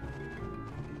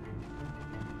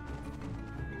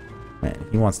 Man,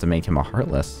 he wants to make him a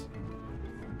heartless.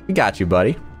 We got you,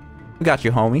 buddy. We got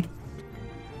you, homie.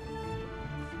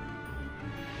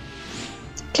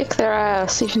 Kick their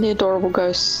ass, even the adorable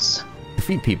ghosts.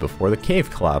 Defeat Pete before the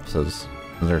cave collapses.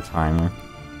 Is there a timer?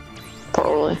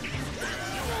 Probably.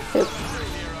 Yep.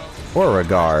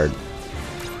 Beauregard.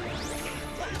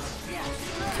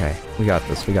 Okay, we got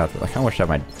this, we got this. I kinda wish I had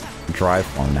my drive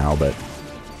form now, but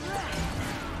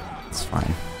it's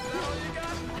fine.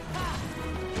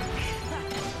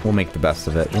 We'll make the best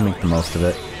of it. We'll make the most of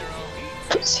it.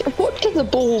 What can the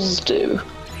balls do?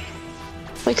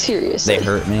 Like, seriously. They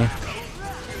hurt me.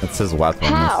 That's his weapon.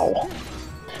 How?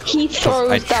 He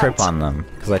throws I that... trip on them.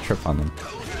 Because I trip on them.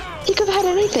 He could have had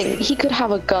anything. He could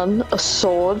have a gun, a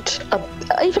sword,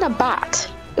 even a bat.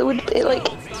 Like...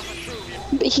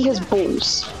 But he has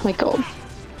balls. My god.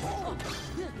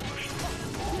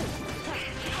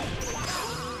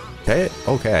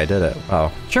 Okay, I did it.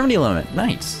 Wow. Germany limit.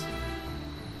 Nice.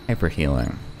 Hyper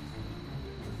healing.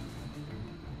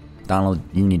 Donald,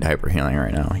 you need hyper healing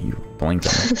right now. You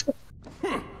blinking.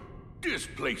 This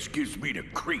place gives me the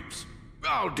creeps.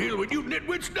 I'll deal with you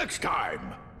nitwits next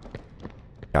time.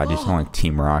 God, you sound like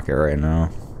Team Rocket right now.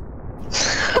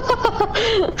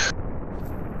 I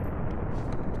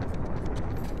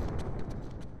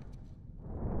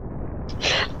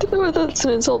don't know whether that's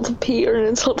an insult to Pete or an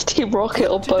insult to Team Rocket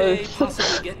or both.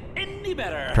 Possibly get any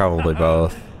better. Probably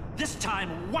both. This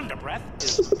time, Wonder Breath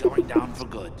is going down for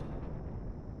good.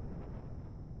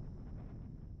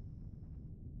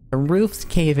 The roof's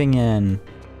caving in.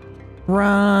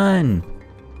 Run!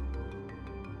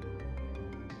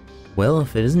 Well,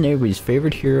 if it isn't everybody's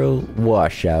favorite hero,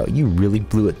 Washout, you really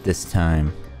blew it this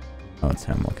time. Oh, it's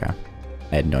him, okay.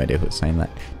 I had no idea who was saying that.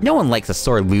 No one likes a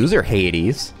sore loser,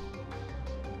 Hades.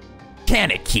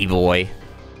 Can it, Keyboy?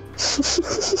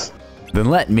 Then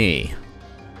let me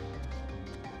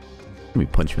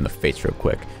punch him in the face real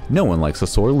quick. No one likes a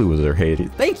sore loser, Hades.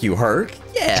 Thank you, Herc.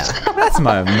 Yeah, that's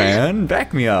my man.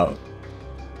 Back me up.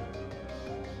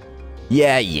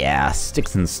 Yeah,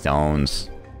 sticks and stones.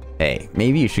 Hey,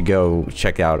 maybe you should go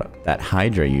check out that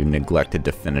Hydra you neglected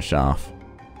to finish off.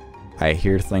 I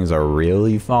hear things are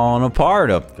really falling apart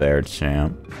up there,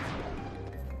 champ.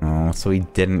 Oh, so he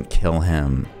didn't kill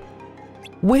him.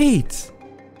 Wait!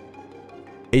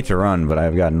 Hate to run, but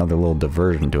I've got another little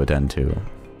diversion to attend to.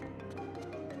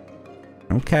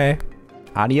 Okay.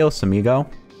 Adios, amigo.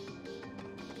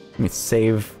 Let me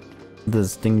save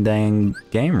this ding-dang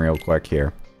game real quick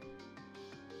here.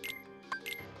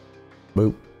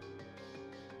 Boop.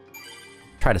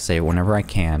 Try to save whenever I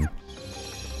can.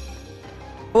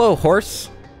 Hello, horse.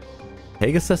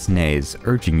 Pegasus neighs,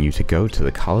 urging you to go to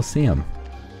the Colosseum.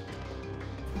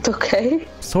 Okay.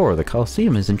 Sora, the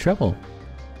Colosseum is in trouble.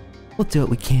 We'll do what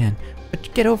we can,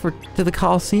 but get over to the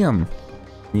Colosseum.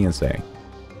 You can say,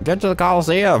 get to the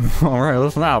Colosseum. Alright,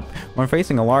 listen up. When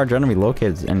facing a large enemy,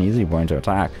 locate an easy point to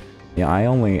attack. Yeah, I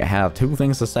only have two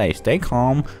things to say. Stay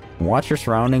calm, watch your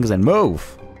surroundings, and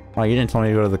move. Oh, you didn't tell me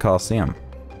to go to the Colosseum.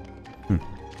 I'm a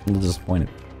little disappointed.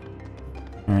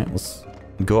 Alright, let's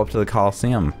go up to the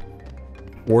Colosseum.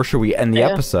 Or should we end the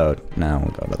episode? No,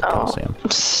 we'll go to the Colosseum.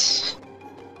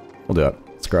 We'll do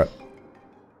it. Screw it.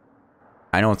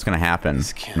 I know what's gonna happen,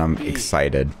 and I'm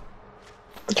excited.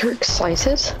 You're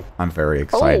excited? I'm very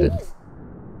excited.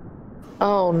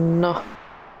 Oh no.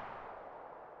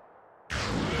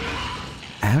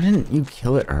 How didn't you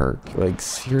kill it, Herc? Like,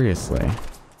 seriously.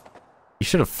 You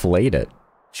should have flayed it.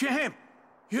 Champ,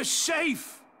 you're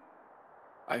safe.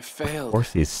 I failed. Of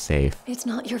course he's safe. It's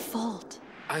not your fault.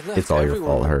 I left It's all your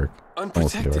fault, Herc.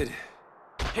 unprotected.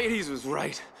 Hades was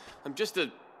right. I'm just a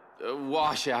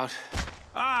washout.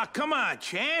 Ah, come on,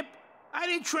 champ. I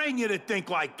didn't train you to think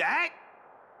like that.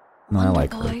 No, I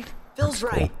like her. Phil's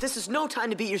right. This is no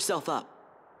time to beat yourself up.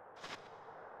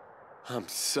 I'm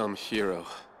some hero.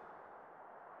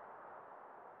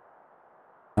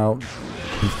 Oh,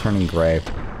 he's turning gray.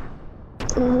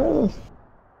 Oh.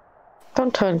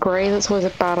 Don't turn grey, that's always a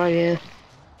bad idea.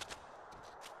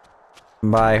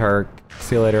 Bye, Herc.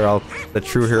 See you later. The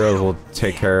true heroes will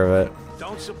take care of it.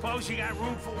 Don't suppose you got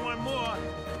room for one more?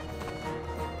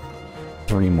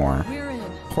 3 more. We're in.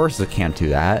 Horses can't do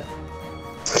that.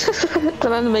 It's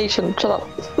an animation, shut up.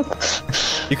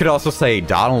 You could also say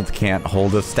Donald can't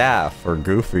hold a staff, or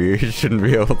Goofy shouldn't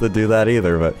be able to do that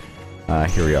either, but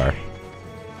here we are.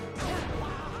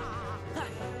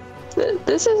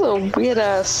 This is a weird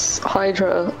ass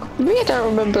Hydra. Maybe I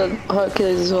don't remember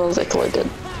Hercules as well as I thought I did.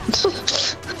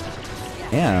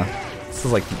 Yeah, this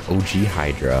is like the OG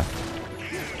Hydra.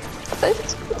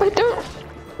 I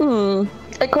don't.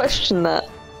 I question that.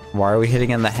 Why are we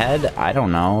hitting in the head? I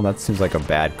don't know. That seems like a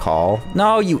bad call.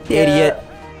 No, you idiot!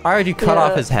 Why would you cut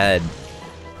off his head?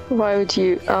 Why would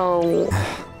you? Oh.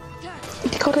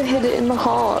 You gotta hit it in the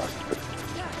heart.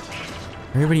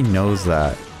 Everybody knows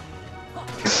that.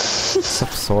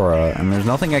 Except Sora, and there's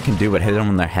nothing I can do but hit him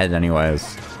in the head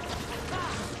anyways.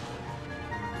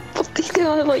 But he's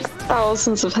gonna have like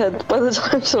thousands of heads by the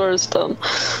time Sora's done.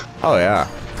 Oh yeah,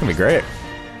 it's gonna be great.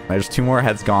 There's 2 more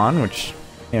heads gone, which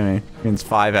means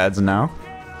 5 heads now.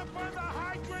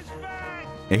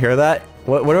 You hear that?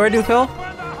 What do I do, Phil?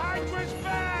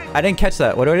 I didn't catch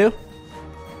that. What do I do?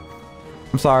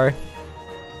 I'm sorry.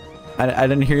 I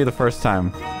didn't hear you the first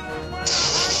time.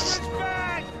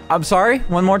 I'm sorry.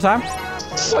 One more time.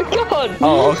 Oh my god.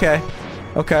 Oh, okay.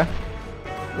 Okay.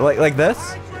 Like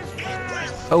this?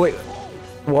 Oh wait.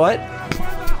 What?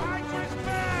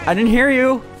 I didn't hear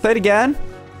you. Say it again.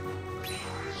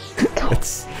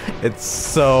 It's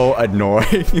so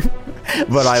annoying,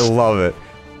 but I love it.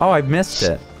 Oh, I missed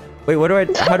it. Wait,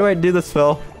 how do I do this,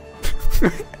 Phil?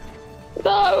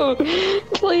 No,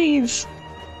 please.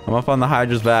 I'm up on the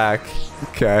Hydra's back.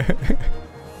 Okay.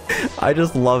 I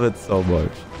just love it so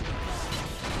much.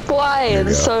 Why?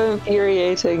 It's so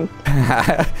infuriating.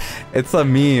 It's a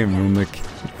meme in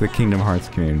the Kingdom Hearts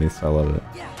community, so I love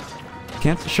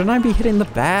it. Shouldn't I be hitting the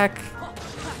back?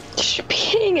 You should be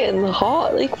hitting it in the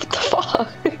heart. Like, what the fuck?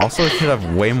 Also, it should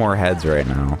have way more heads right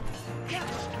now.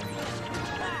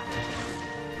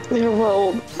 Yeah,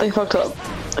 well, they fucked up,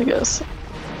 I guess.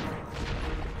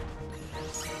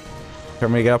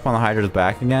 Can we get up on the Hydra's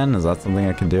back again? Is that something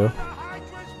I can do?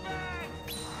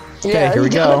 Okay, Yeah, here we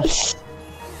go.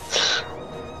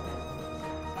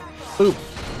 Oop.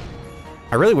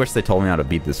 I really wish they told me how to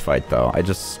beat this fight, though. I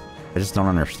just don't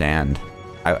understand.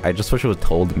 I just wish it was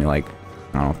told to me, like,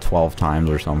 I don't know, 12 times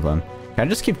or something. Can I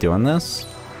just keep doing this?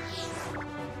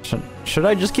 Should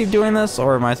I just keep doing this,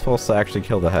 or am I supposed to actually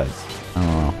kill the heads? I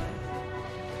don't know.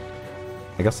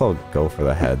 I guess I'll go for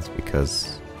the heads,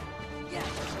 because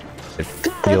it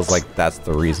feels like that's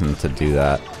the reason to do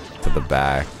that to the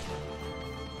back.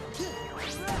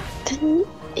 then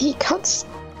he cuts,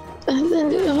 and then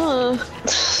I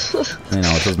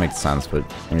know, it does make sense, but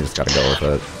we just gotta go with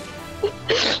it.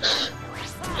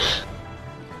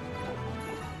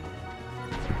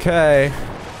 Okay.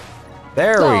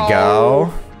 There we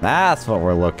go. That's what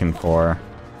we're looking for.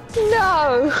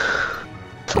 No!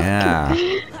 Yeah.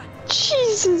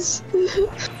 Jesus!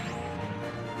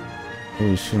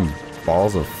 Ooh, shooting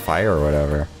balls of fire or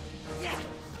whatever.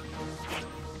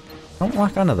 Don't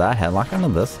lock onto that head, lock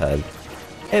onto this head.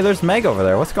 Hey, there's Meg over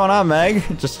there. What's going on, Meg?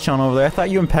 Just chilling over there. I thought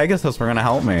you and Pegasus were gonna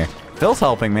help me. Phil's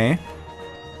helping me.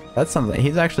 That's something.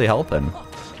 He's actually helping.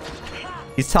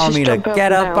 He's telling me to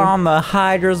get up on the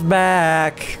Hydra's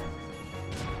back.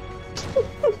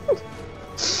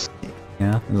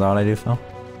 Yeah, is that what I do, Phil?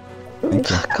 Thank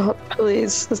you. God,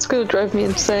 please. That's gonna drive me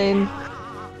insane.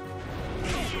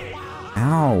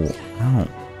 Ow. Ow.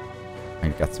 I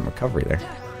got some recovery there.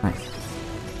 Nice.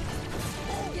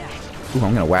 Ooh,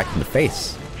 I'm gonna whack him in the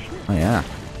face. Oh yeah.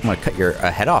 I'm gonna cut your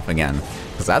head off again.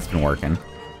 Because that's been working.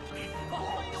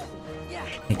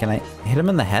 Hey, can I hit him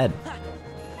in the head?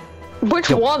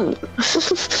 Which one?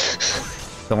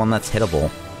 The one that's hittable.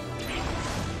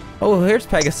 Oh, here's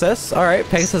Pegasus. Alright,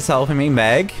 Pegasus helping me.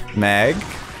 Meg. Meg.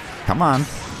 Come on.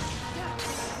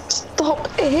 Stop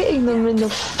hitting them in the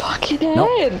fucking head.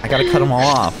 Nope, I gotta cut them all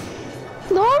off.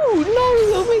 No,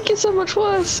 that'll make it so much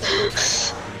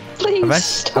worse.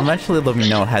 Please. Eventually there'll be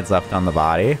no heads left on the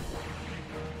body.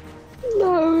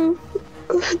 No.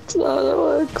 That's not how that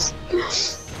works.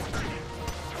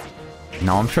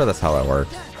 No, I'm sure that's how that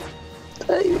works.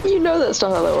 You know that's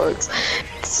not how that works.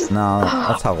 No,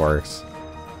 that's how it works.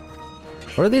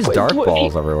 What are these dark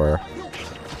balls everywhere?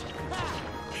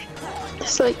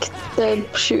 It's like they're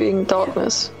shooting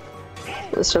darkness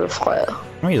instead of fire.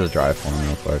 Let me use a dry form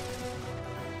real quick.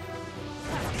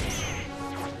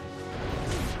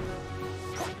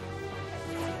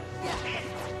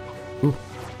 Ooh,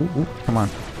 ooh, ooh, come on.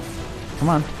 Come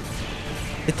on.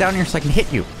 Get down here so I can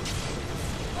hit you.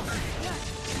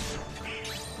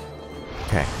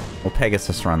 Okay, we'll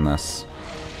Pegasus run this.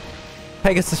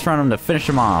 Pegasus run him to finish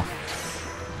him off.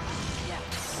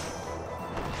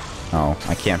 Oh,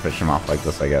 I can't finish him off like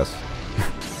this, I guess.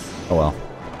 Oh well.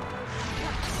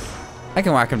 I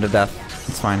can whack him to death.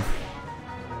 It's fine.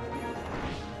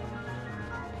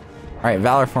 Alright,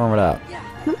 Valor, form it up.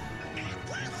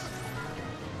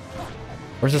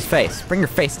 Where's his face? Bring your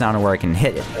face down to where I can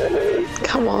hit it.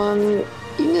 Come on. You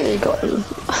nearly got him.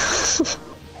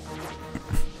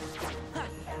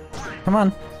 Come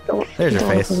on. There's your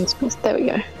face. There we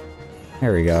go.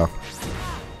 There we go.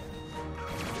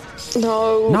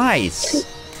 No. Nice!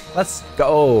 Let's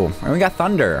go. And we got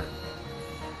thunder.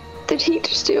 Did he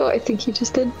just do what I think he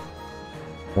just did?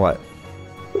 What?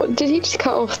 What, did he just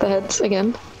cut off the heads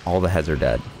again? All the heads are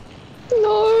dead.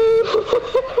 No!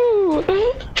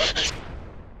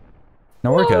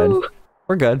 No, we're good.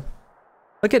 We're good.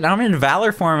 Look at, I'm in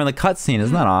Valor form in the cutscene.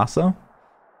 Isn't that awesome?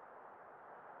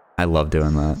 I love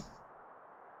doing that.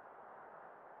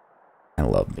 I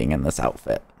love being in this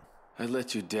outfit. I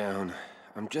let you down.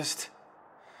 I'm just...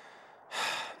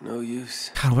 no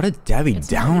use. God, what a Debbie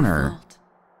Downer.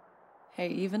 Hey,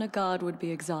 even a god would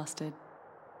be exhausted.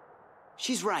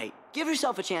 She's right. Give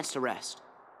yourself a chance to rest.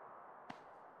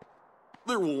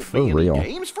 There won't For be real.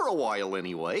 any games for a while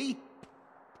anyway.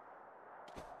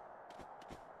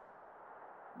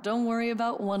 Don't worry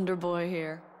about Wonder Boy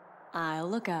here. I'll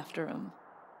look after him.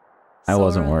 I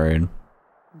wasn't Sora, worried.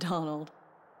 Donald.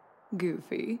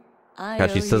 Goofy.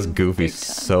 God, she says Goofy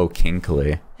so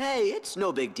kinkily. Hey, it's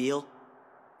no big deal.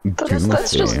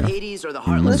 That's just Hades or the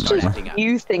Heartless That's acting just up.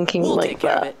 you thinking We'll like take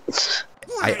care of that. it.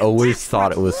 I always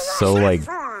thought it was so, like,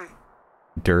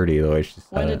 dirty the way she said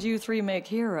When it. did you three make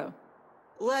Hero?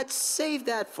 Let's save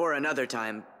that for another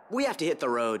time. We have to hit the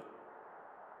road.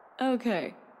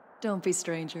 Okay. Don't be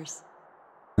strangers.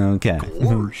 Okay. Of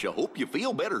course, I hope you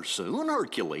feel better soon,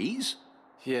 Hercules.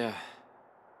 Yeah.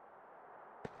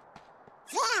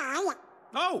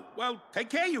 Oh, well, take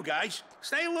care, you guys.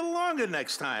 Stay a little longer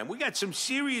next time. We got some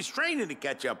serious training to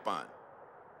catch up on.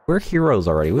 We're heroes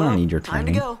already. We don't need your Time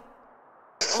training. to go.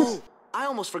 Oh, I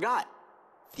almost forgot.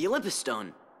 The Olympus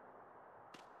Stone.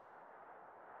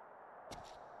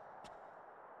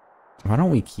 Why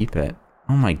don't we keep it?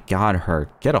 Oh my god,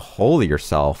 Herc. Get a hold of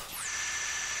yourself.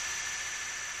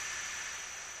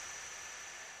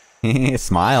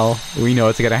 Smile. We know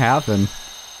what's gonna happen.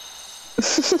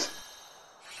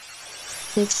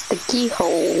 It's the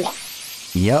keyhole.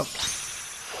 Yep.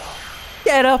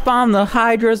 Get up on the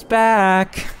Hydra's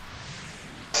back.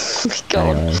 Oh my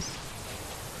god. Anyways,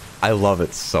 I love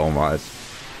it so much.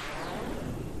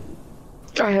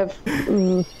 I have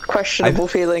questionable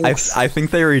feelings. I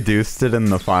think they reduced it in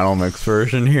the final mix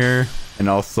version here, and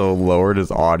also lowered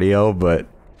his audio, but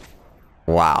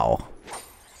wow.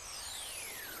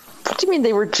 What do you mean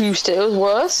they reduced it? It was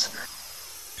worse?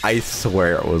 I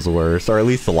swear it was worse, or at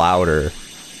least louder.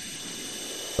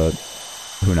 But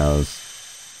who knows?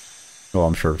 Well,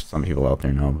 I'm sure some people out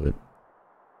there know, but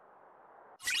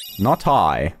not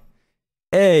I.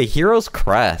 Hey, Hero's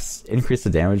Crest. Increase the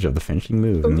damage of the finishing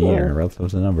move in the air relative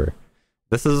to the number.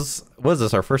 This is, what is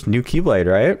this, our first new Keyblade,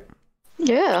 right?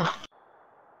 Yeah.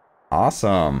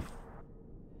 Awesome.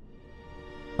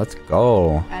 Let's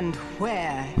go. And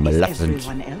where Maleficent. is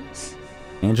everyone else?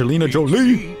 Angelina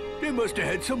Jolie. They must have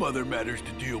had some other matters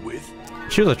to deal with.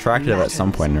 She was attractive at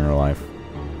some point in her life.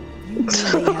 You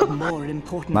may have more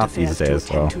important Not these days,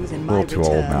 though. A little too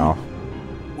old now.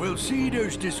 Well, see,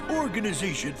 there's this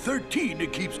Organization 13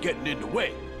 that keeps getting in the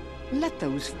way. Let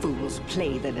those fools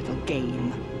play their little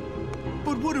game.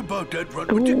 But what about that run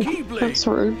with the Keyblade? That's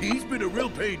rude. He's been a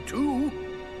real pain, too.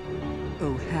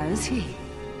 Oh, has he?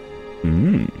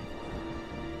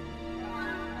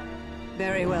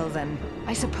 Very well, then.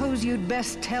 I suppose you'd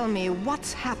best tell me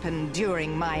what's happened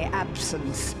during my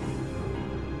absence.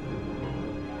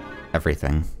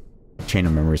 Everything. Chain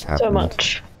of memories happened. So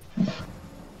much.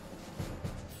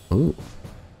 Ooh.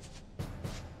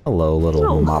 Hello,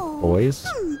 little mop boys.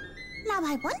 Now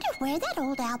I wonder where that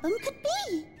old album could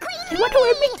be. What do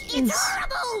it mean? It's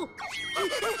horrible!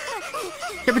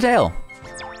 Give a tail.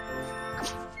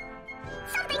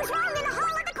 Something's wrong in the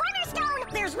hall of the cornerstone!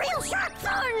 There's real sharp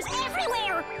thorns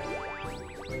everywhere!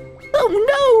 Oh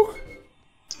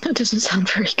no! That doesn't sound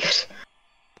very good.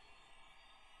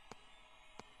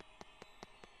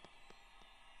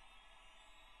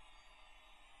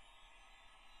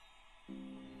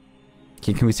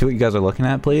 Can we see what you guys are looking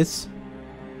at, please?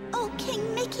 Oh,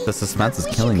 King Mickey. The suspense is I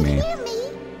wish killing you me. could hear me.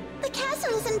 The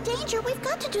castle is in danger. We've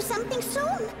got to do something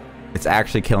soon. It's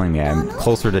actually killing me. I'm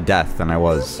closer to death than I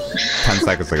was 10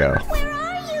 seconds ago. Where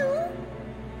are you?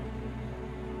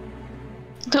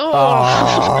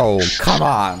 Oh, come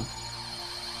on.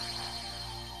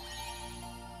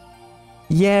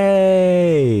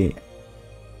 Yay!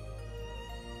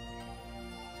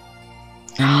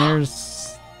 And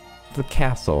there's the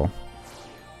castle.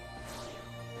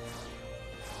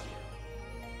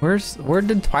 Where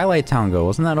did Twilight Town go?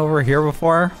 Wasn't that over here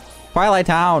before? Twilight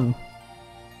Town!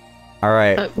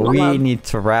 Alright, we need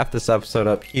to wrap this episode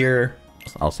up here.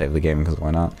 I'll save the game because why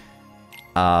not?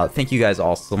 Thank you guys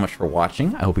all so much for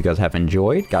watching. I hope you guys have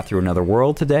enjoyed. Got through another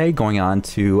world today. Going on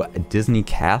to Disney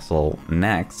Castle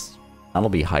next. That'll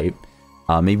be hype.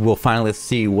 Maybe we'll finally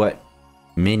see what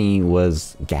Minnie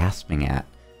was gasping at.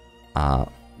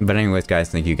 But anyways, guys,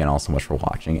 thank you again all so much for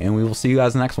watching. And we will see you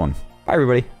guys in the next one. Bye,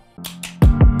 everybody.